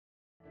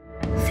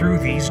through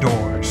these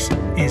doors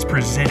is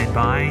presented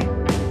by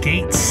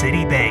Gate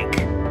City Bank.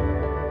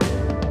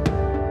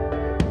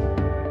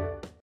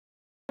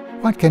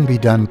 What can be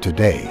done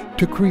today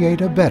to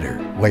create a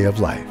better way of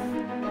life?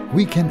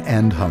 We can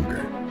end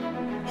hunger,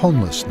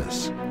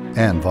 homelessness,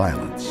 and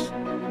violence.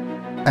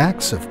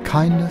 Acts of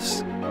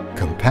kindness,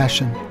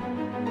 compassion,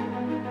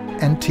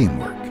 and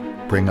teamwork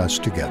bring us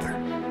together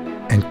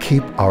and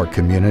keep our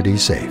community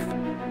safe.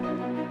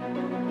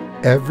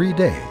 Every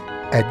day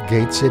at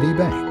Gate City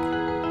Bank,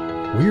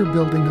 we're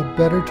building a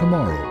better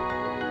tomorrow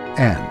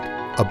and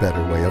a better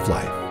way of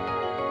life.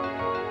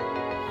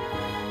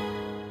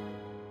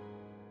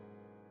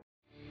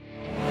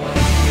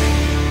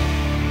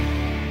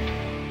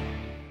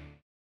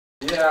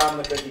 Yeah, I'm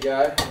the cookie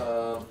guy.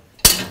 Oh,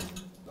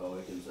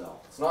 I can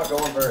tell. It's not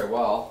going very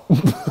well.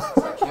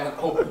 I can't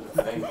open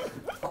the thing.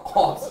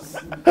 Oh, it's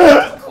just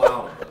a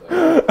clown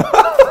over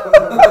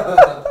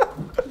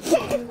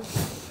there.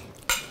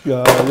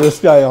 Yeah, this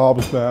guy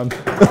helps, man.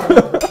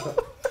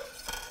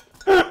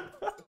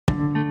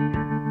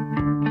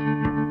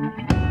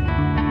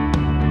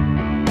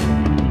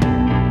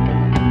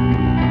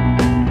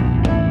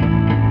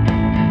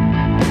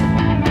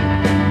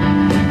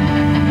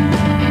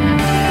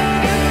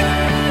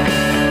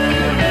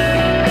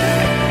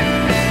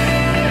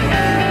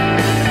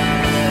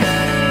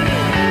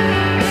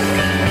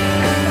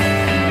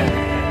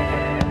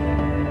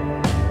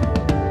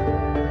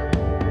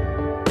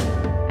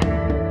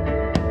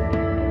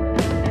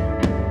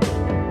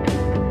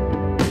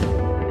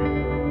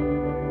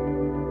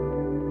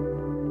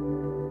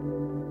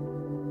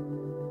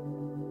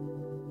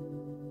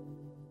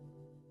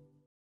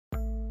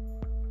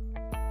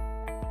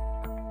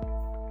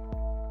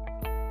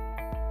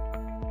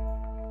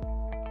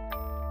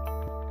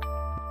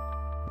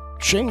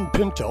 Shane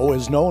Pinto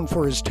is known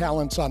for his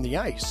talents on the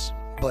ice,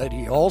 but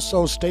he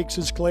also stakes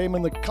his claim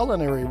in the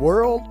culinary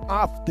world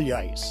off the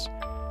ice.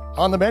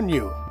 On the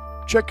menu,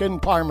 chicken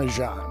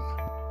parmesan.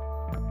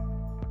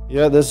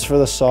 Yeah, this is for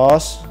the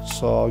sauce,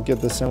 so I'll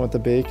get this in with the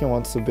bacon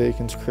once the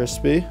bacon's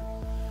crispy.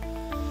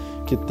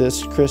 Get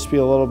this crispy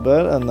a little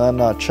bit and then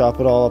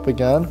chop it all up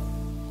again.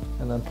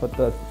 And then put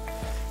the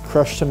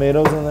crushed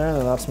tomatoes in there, and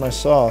then that's my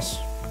sauce.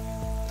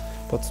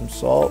 Put some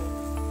salt.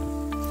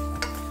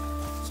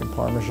 Some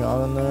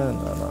Parmesan in there, and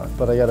then,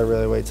 but I gotta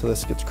really wait till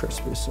this gets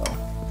crispy. So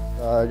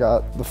I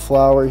got the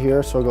flour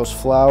here, so it goes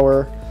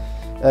flour,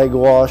 egg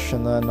wash,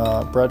 and then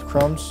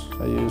breadcrumbs.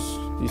 I use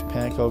these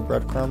panko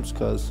breadcrumbs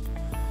because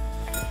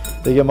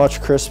they get much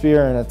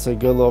crispier and it's a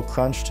good little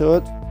crunch to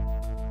it.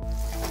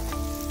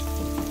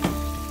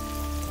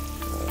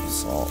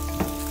 Salt.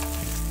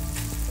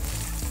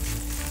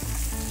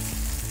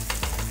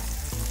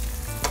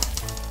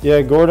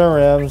 Yeah, Gordon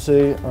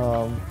Ramsay.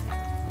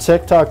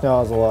 TikTok now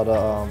has a lot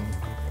of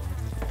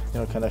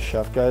kind of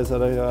chef guys that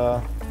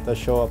that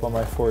show up on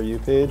my For You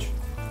page.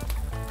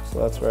 So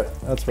that's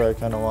where I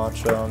kind of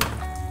watch a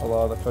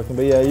lot of the cooking.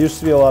 But yeah, it used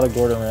to be a lot of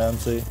Gordon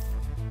Ramsay.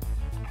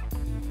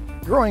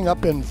 Growing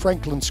up in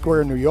Franklin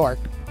Square, New York,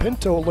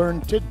 Pinto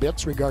learned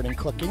tidbits regarding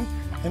cooking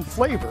and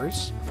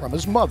flavors from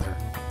his mother.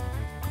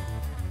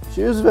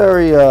 She was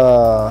very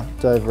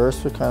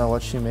diverse with kind of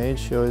what she made.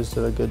 She always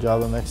did a good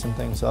job of mixing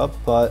things up,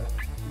 but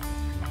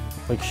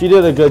like she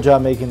did a good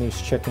job making these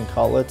chicken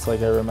cutlets.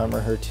 Like I remember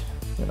her,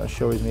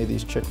 she always made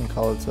these chicken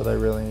cutlets that I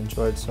really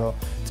enjoyed. So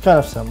it's kind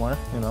of similar,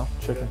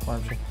 chicken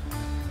parmesan.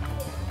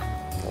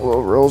 A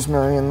little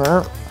rosemary in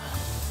there.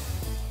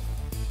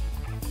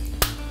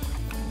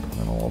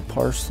 And a little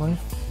parsley.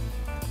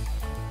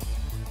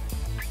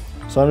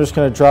 So I'm just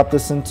gonna drop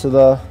this into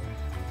the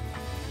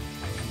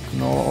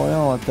canola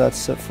oil, let that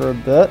sit for a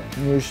bit.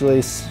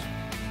 Usually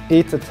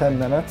 8 to 10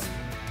 minutes.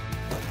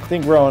 I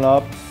think growing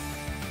up,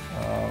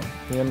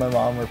 me and my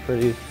mom were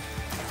pretty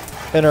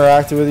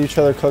interactive with each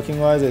other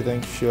cooking-wise. I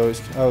think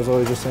I was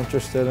always just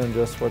interested in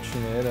just what she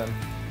made and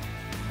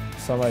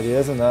some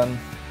ideas. And then,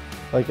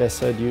 like I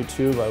said,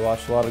 YouTube. I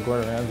watched a lot of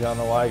Gordon Ramsay. I don't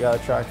know why I got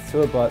attracted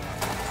to it, but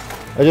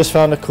I just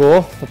found it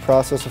cool, the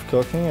process of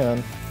cooking.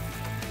 And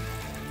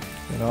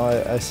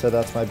I said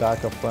that's my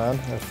backup plan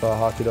if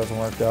hockey doesn't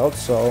work out.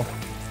 So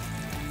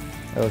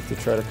I like to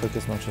try to cook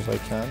as much as I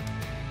can.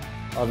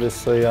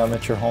 Obviously,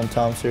 it's your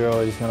hometown, so you're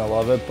always gonna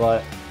love it.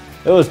 But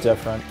it was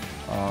different.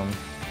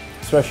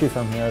 Especially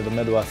from here, the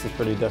Midwest is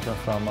pretty different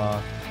from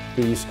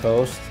the East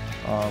Coast.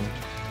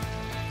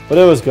 But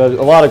it was good.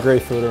 A lot of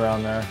great food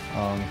around there.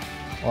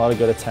 A lot of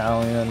good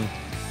Italian.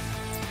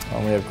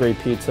 We have great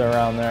pizza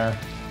around there.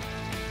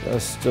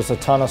 There's just a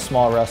ton of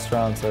small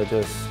restaurants that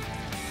are just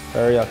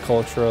very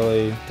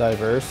culturally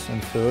diverse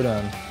in food,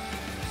 and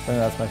I think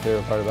that's my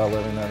favorite part about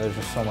living there. There's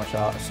just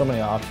so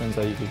many options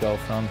that you could go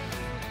from.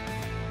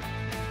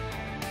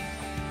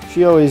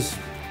 She always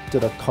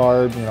did a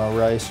carb,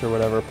 rice or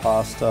whatever,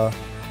 pasta.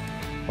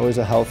 Always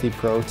a healthy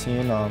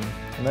protein, and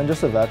then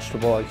just a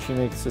vegetable. Like she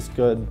makes this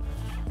good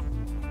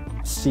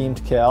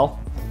steamed kale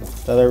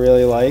that I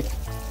really like.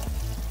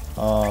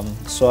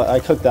 So I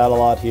cook that a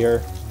lot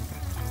here.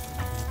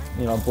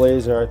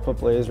 Blazer, I put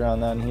Blazer on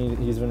that, and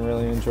he's been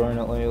really enjoying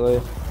it lately.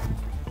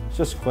 It's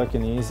just quick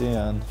and easy,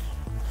 and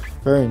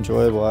Very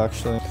enjoyable,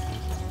 actually.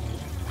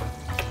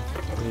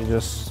 You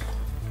just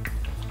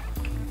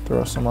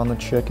throw some on the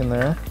chicken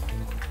there.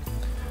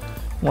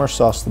 More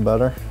sauce the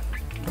better.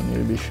 Don't need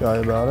to be shy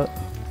about it.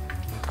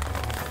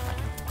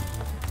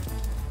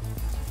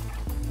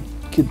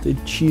 Get the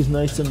cheese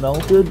nice and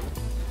melted.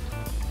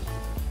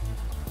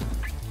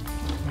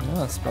 Yeah,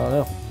 that's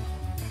about it.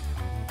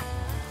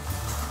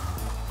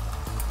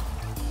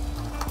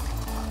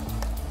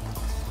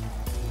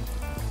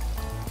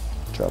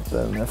 Drop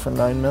that in there for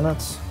 9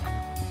 minutes.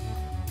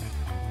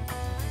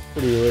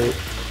 Pretty late.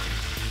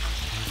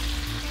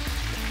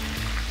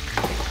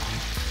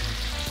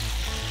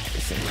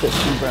 Get some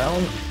crispy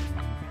brown.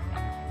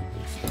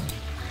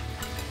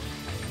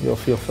 You'll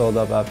feel filled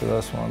up after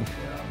this one.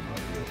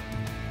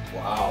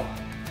 Wow.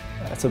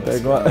 That's a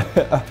big one.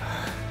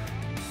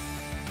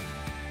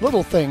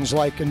 Little things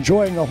like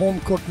enjoying a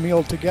home-cooked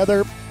meal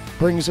together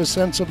brings a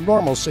sense of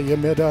normalcy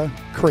amid a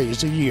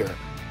crazy year.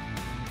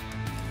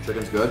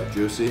 Chicken's good,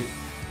 juicy,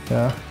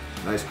 Yeah,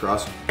 nice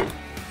crust,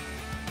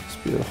 it's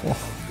beautiful.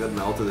 good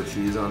melt of the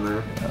cheese on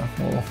there, Yeah,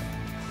 well,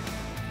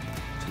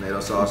 tomato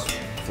sauce,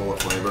 full of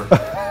flavor.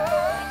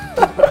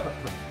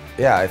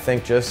 Yeah, I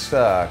think just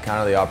kind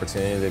of the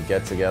opportunity to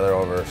get together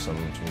over some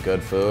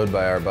good food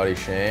by our buddy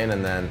Shane,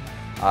 and then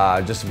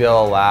just to be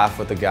able to laugh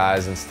with the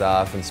guys and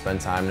stuff and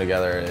spend time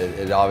together.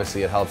 It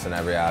obviously it helps in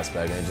every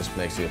aspect, and it just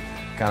makes you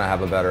kind of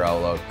have a better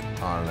outlook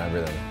on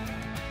everything.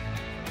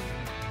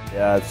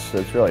 Yeah,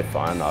 it's really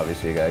fun.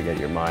 Obviously, you gotta get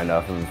your mind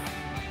off of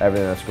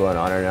everything that's going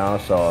on right now.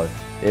 So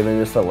even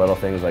just the little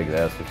things like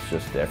this, it's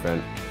just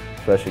different.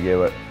 Especially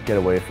get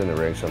away from the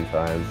ring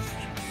sometimes.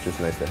 It's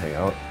just nice to hang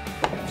out.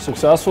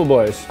 successful,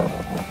 boys. Wow.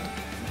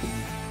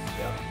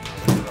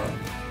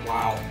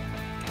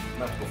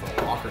 I'm about to go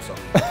for a walk or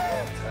something.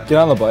 Get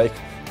on the bike.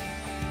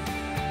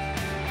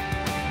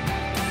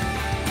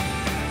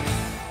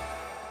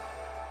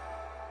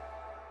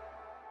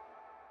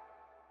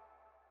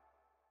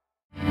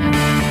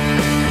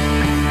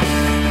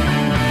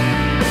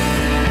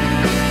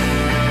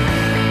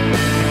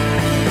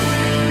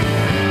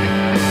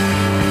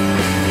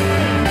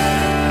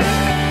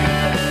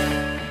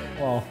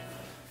 Well,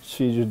 just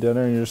feed you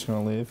dinner and you're just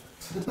gonna leave.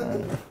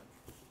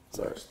 It's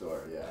our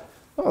store, yeah.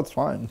 Oh, it's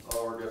fine.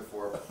 Oh, we're good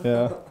for it.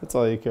 Yeah, that's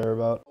all you care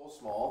about. So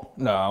small.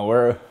 No,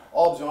 we're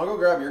Albs, you wanna go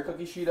grab your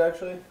cookie sheet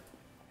actually?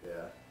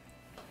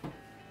 Yeah.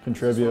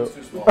 contribute. This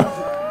one's too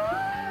small.